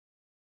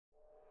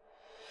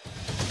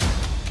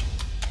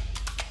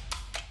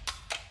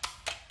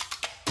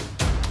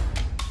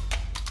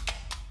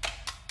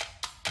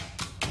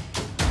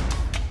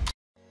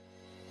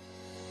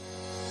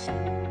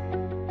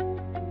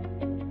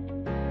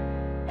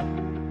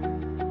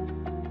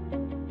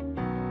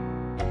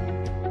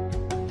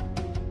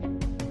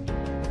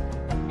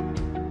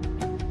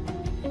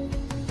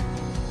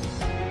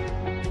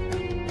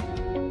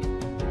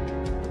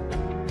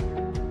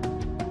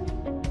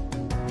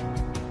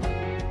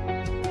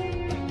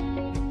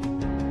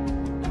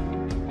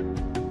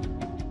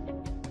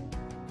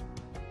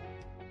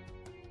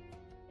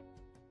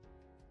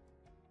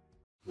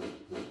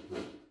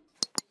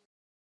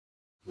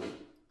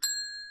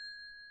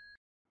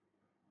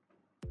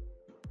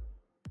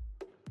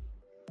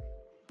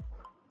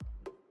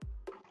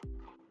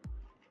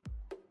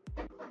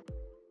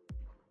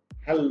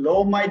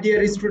Hello, my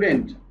dear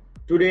student.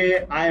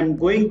 Today I am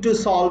going to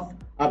solve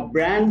a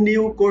brand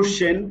new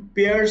question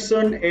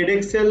Pearson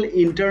Edexcel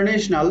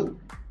International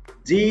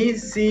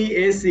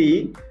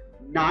GCSE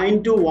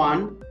 9 to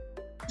 1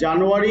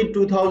 January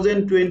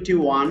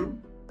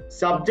 2021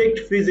 Subject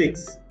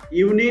Physics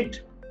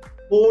Unit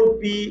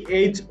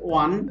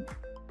 4PH1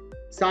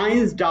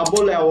 Science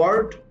Double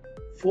Award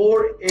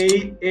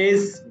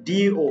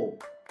 4ASDO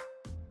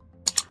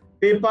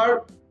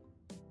Paper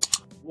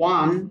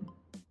 1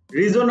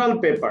 Regional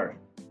paper.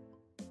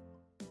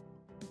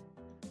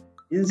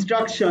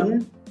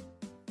 Instructions: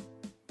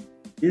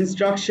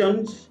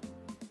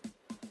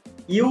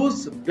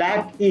 use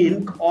black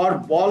ink or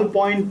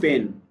ballpoint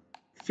pen.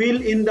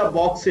 Fill in the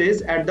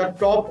boxes at the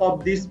top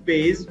of this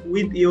page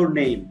with your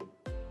name,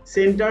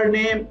 center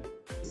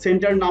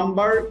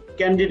number,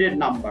 candidate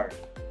number.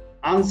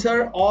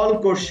 Answer all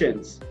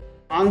questions.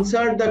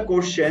 Answer the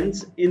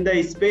questions in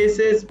the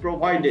spaces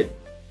provided.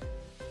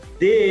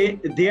 There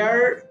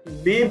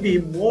may be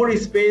more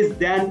space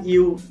than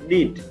you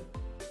need.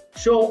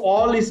 Show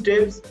all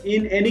steps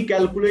in any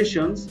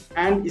calculations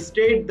and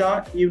state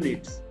the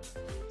units.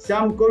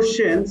 Some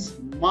questions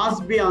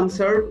must be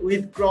answered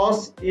with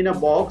cross in a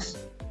box.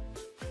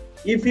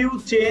 If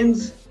you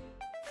change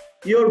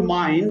your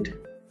mind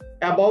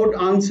about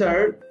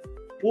answer,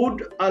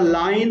 put a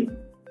line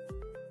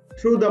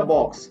through the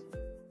box.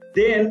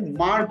 Then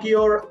mark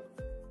your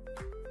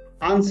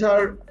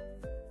answer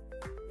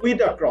with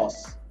a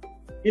cross.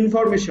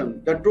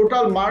 Information: the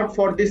total mark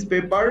for this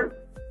paper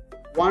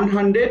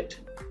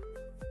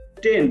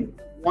 110.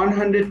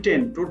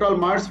 Total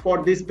marks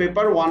for this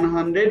paper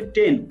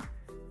 110.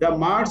 The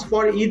marks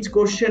for each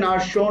question are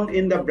shown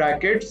in the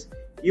brackets.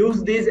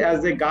 Use this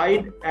as a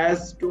guide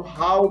as to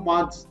how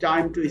much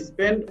time to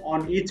spend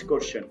on each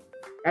question.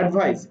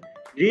 Advice: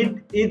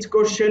 read each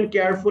question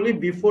carefully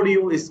before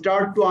you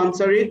start to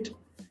answer it.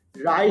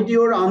 Write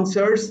your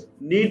answers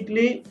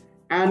neatly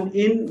and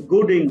in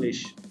good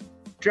English.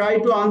 Try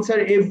to answer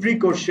every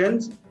question.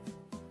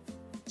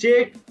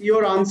 Check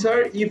your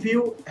answer if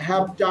you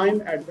have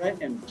time at the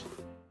end.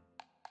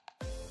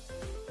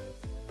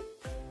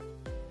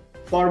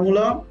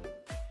 Formula: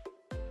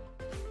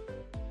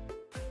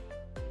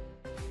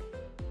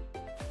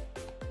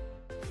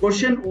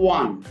 Question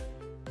 1.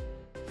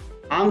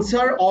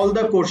 Answer all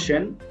the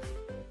question.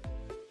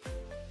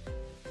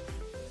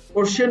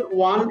 Question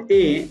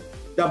 1A.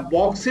 The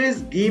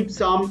boxes give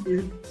some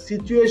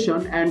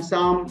situation and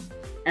some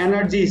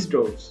energy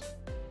stores.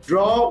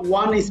 Draw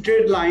one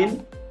straight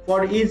line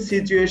for each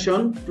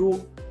situation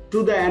to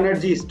the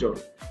energy store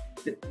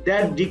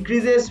that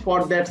decreases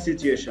for that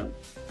situation.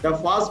 The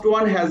first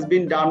one has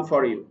been done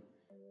for you.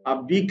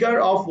 A beaker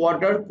of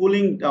water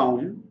cooling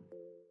down.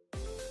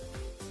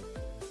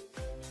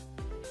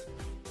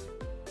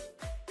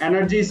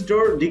 Energy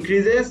store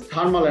decreases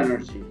thermal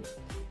energy.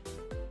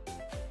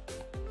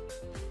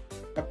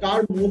 A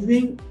car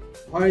moving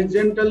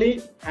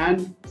horizontally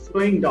and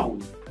slowing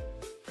down.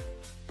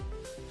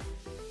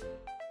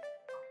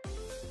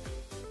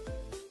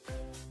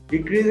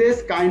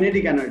 Decreases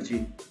kinetic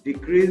energy.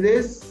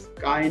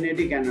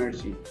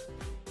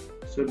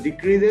 So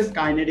decreases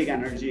kinetic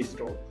energy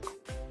stored.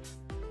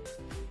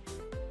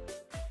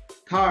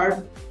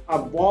 Third, a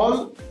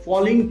ball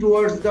falling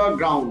towards the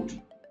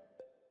ground.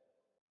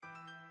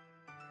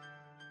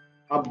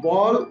 A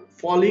ball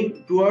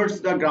falling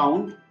towards the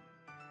ground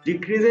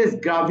decreases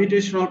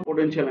gravitational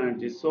potential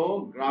energy.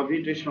 So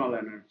gravitational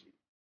energy.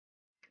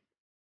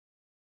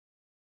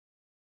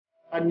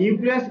 A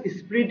nucleus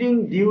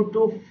splitting due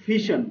to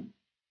fission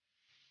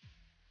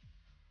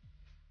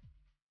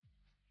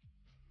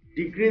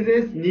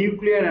decreases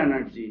nuclear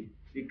energy.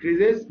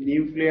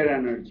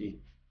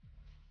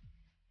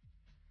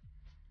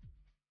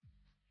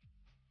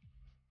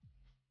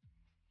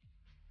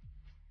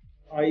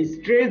 A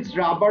stretched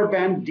rubber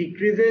band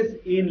decreases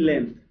in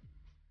length.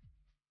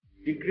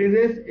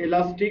 Decreases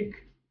elastic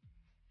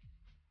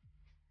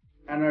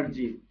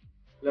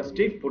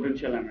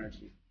potential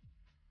energy.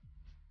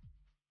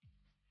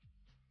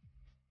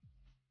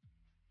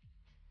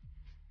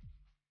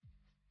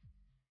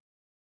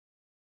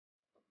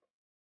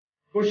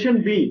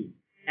 Question B.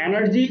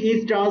 Energy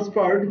is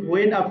transferred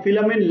when a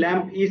filament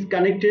lamp is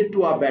connected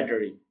to a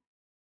battery.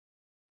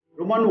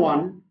 Roman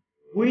 1.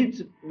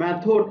 Which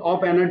method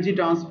of energy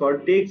transfer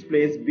takes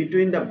place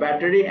between the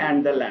battery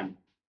and the lamp?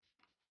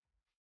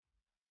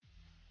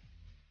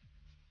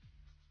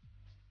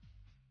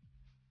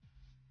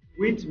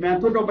 Which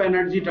method of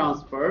energy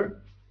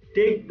transfer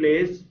takes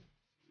place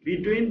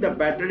between the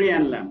battery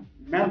and lamp?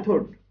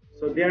 Method.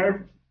 So there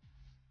are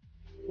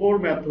 4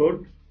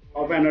 methods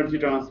of energy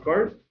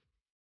transfer.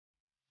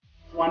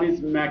 One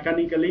is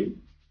mechanically,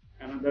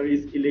 another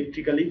is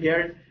electrically.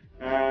 Here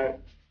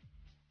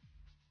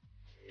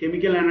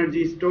chemical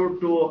energy is stored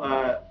to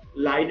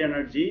light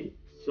energy,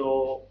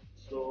 so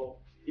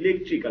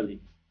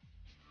electrically.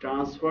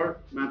 Transfer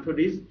method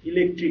is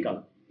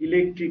electrical.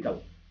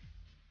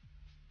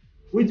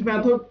 Which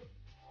method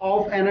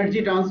of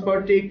energy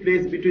transfer take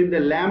place between the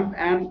lamps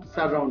and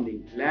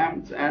surrounding?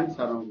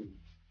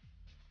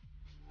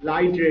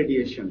 light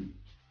radiation.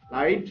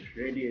 Light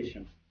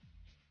radiation.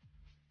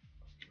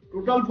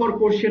 Total for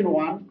question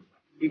 1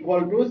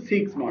 equal to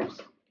 6 marks.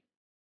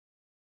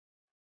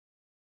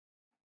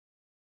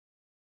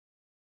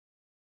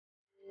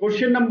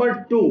 Question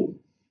number 2.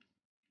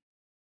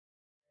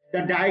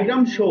 The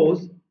diagram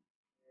shows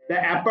the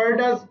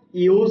apparatus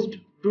used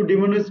to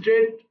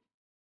demonstrate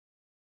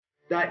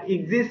the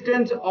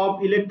existence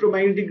of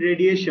electromagnetic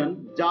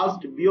radiation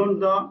just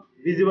beyond the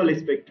visible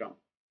spectrum.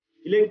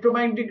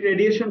 Electromagnetic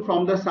radiation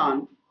from the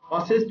sun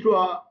passes through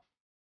a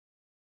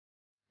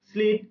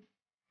slit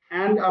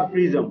and a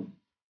prism.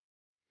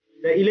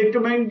 The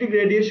electromagnetic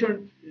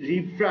radiation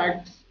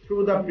refracts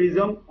through the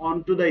prism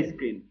onto the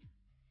screen.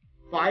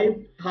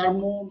 5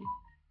 thermometers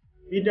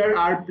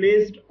are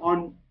placed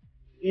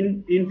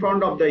in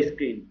front of the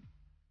screen.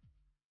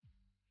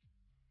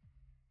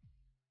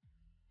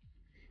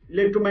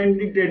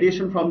 Electromagnetic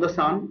radiation from the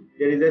sun,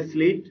 there is a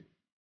slit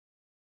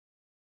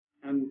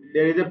and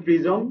there is a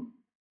prism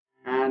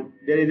and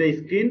there is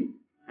a screen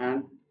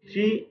and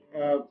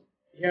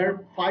here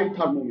 5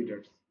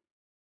 thermometers.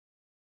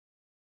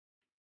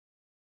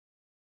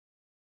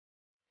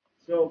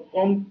 So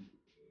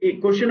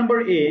question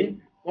number A,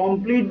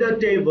 complete the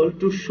table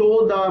to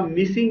show the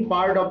missing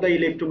part of the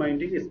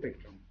electromagnetic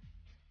spectrum.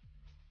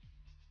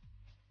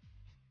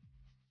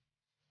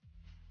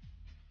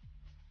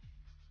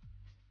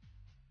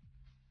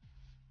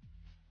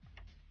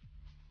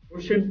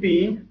 Question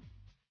P.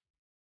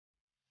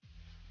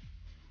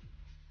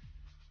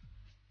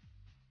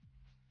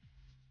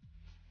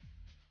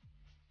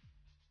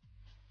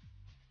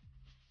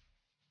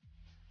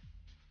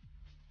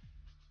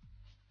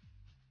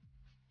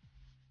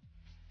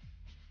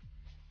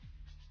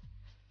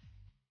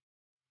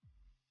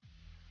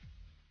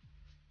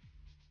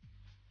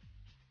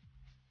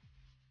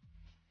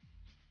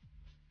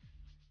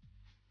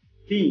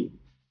 P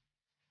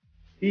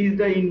is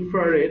the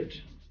infrared.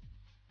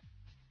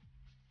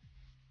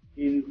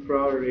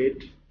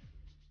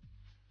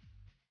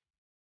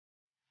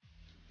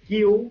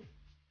 Q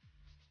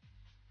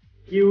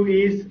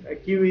is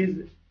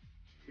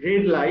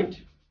red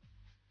light.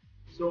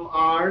 So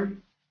R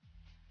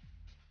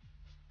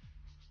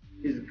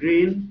is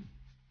green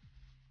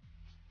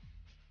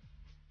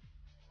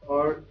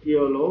or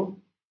yellow.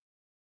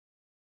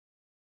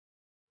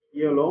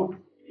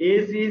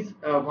 S is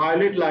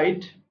violet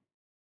light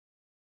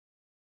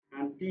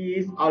and T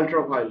is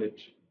ultraviolet.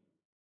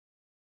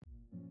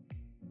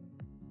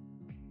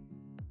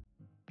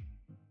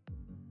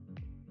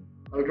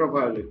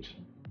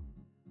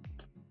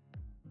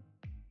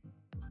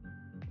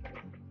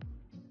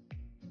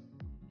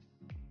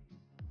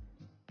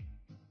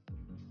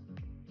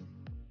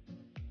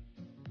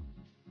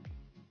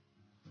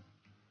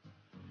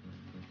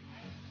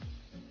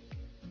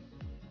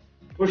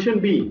 Question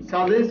B.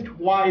 Suggest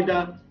why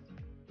the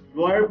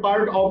lower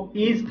part of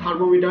each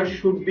thermometer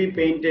should be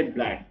painted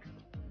black.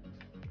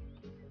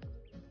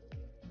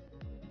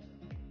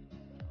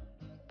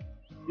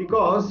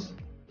 Because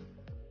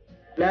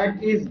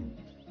black is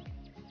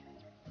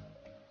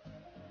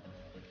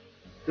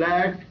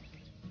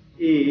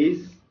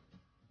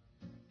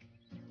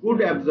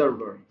good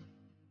absorber.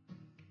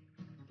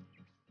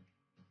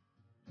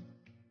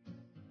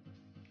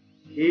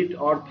 Heat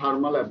or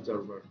thermal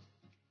absorber.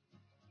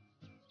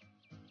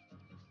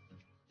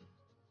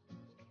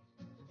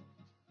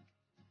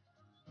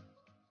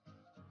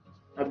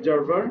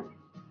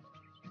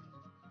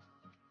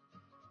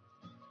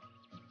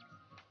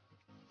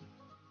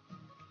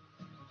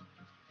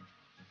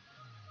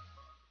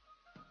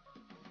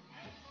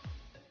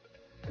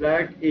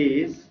 Black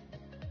is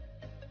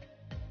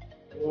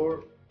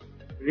for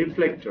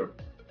reflector.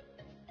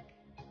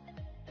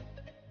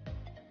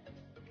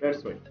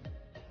 That's why.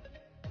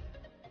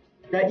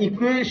 The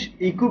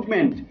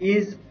equipment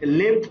is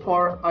left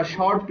for a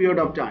short period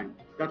of time.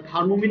 The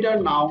thermometer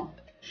now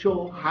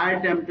show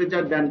higher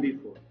temperature than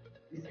before.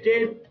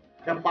 Instead,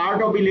 the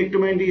part of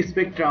electromagnetic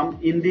spectrum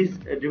in this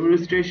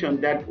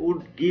demonstration that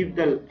would give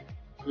the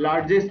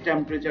largest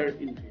temperature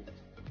increase,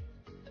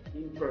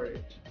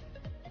 infrared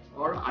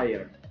or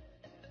IR.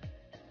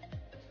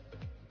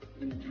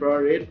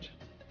 Infrared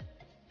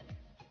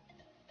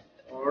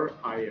or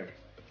IR.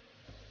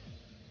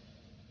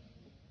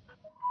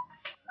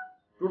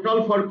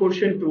 Total for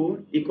question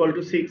 2 equal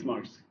to 6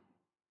 marks.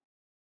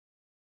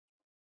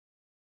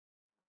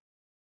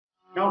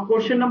 Now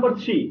question number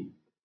 3.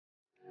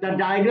 The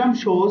diagram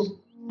shows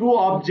 2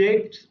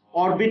 objects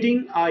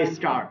orbiting a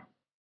star.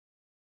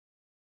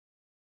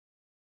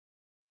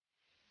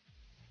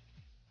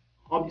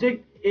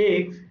 Object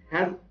X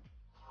has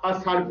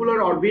a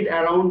circular orbit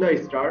around the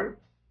star.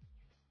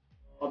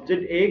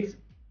 Object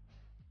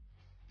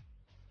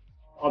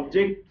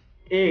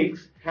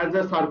X has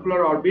a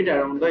circular orbit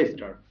around the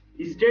star.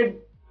 State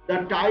the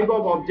type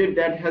of object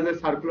that has a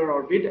circular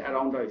orbit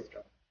around a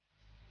star.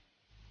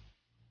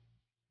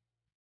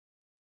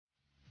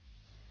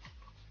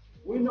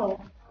 We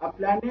know a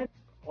planet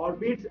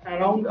orbits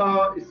around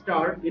a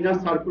star in a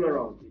circular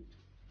orbit.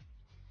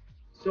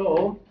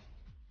 So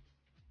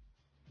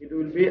it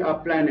will be a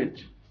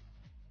planet.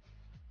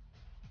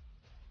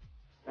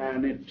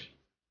 planet.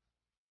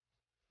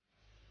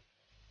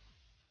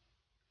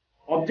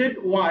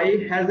 Object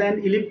Y has an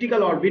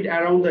elliptical orbit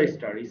around the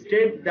star.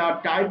 State the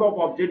type of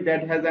object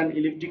that has an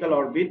elliptical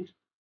orbit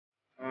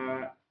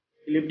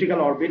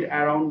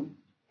around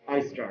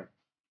a star.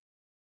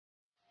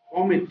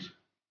 Comet.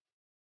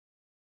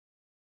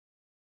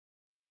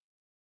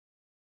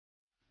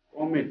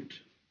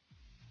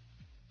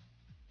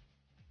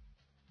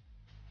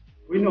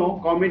 We know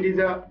comet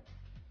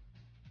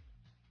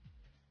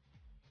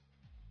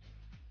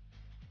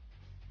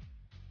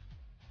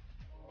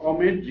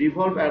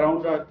revolve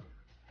around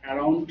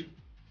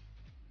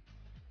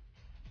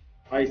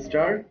a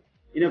star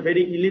in a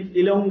very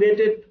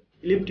elongated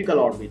elliptical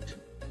orbit.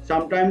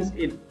 Sometimes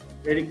it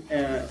very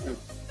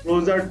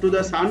closer to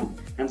the sun,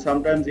 and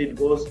sometimes it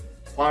goes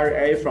far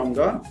away from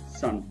the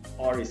sun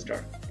or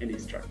star, any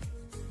star.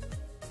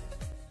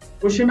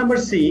 Question number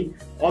C.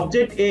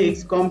 Object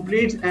X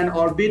completes an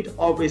orbit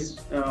of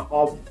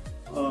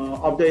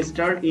the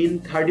star in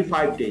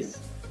 35 days.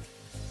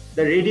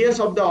 The radius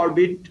of the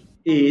orbit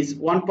is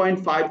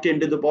 1.5 10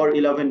 to the power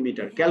 11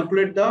 meter.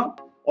 Calculate the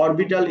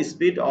orbital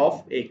speed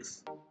of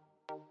X.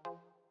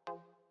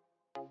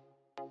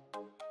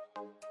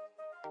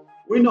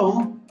 We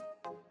know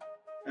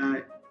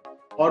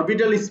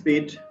orbital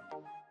speed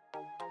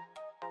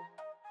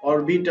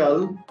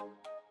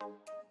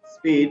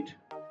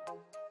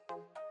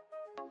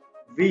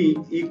V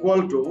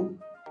equal to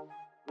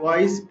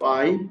twice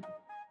pi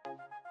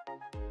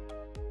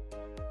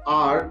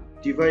r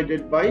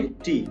divided by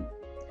t.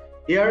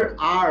 Here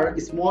r,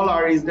 small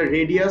r, is the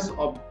radius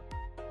of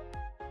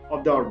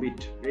the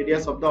orbit,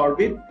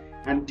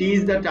 and t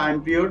is the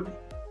time period,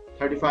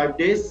 35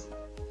 days.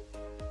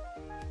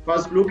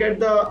 First look at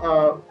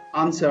the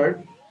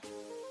answer,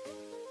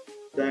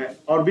 the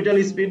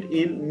orbital speed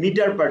in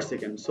meter per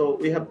second. So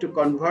we have to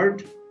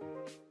convert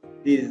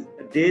these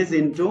days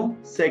into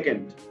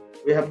second.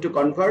 We have to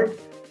convert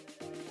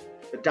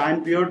the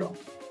time period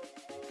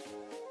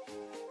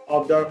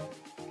of the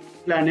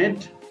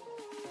planet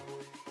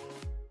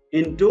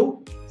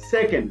into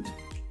second.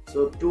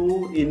 So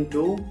 2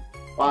 into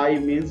pi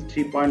means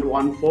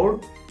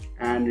 3.14,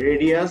 and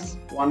radius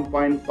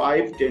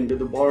 1.5 10 to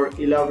the power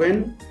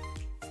 11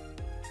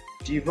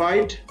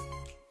 divide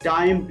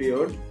time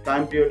period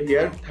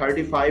here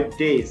 35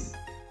 days.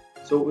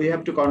 So we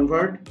have to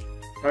convert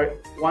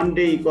 1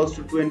 day equals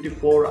to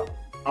 24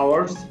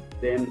 hours,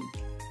 then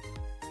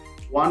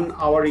 1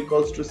 hour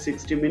equals to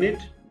 60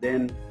 minutes,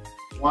 then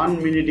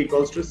 1 minute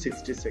equals to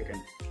 60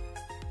 seconds,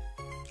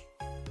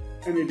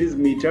 and it is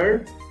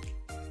meter.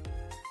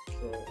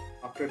 So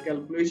after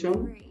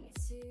calculation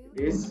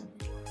it is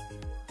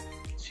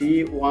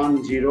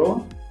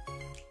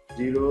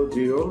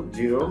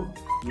 310,000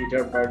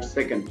 meter per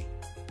second.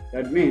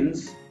 That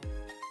means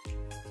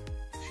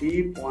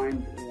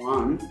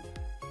 3.1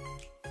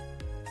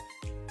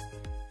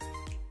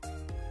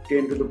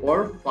 10 to the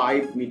power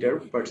 5 meter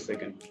per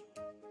second.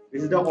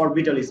 This is the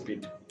orbital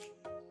speed.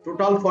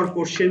 Total for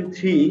question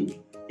 3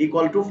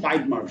 equal to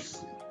 5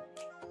 marks.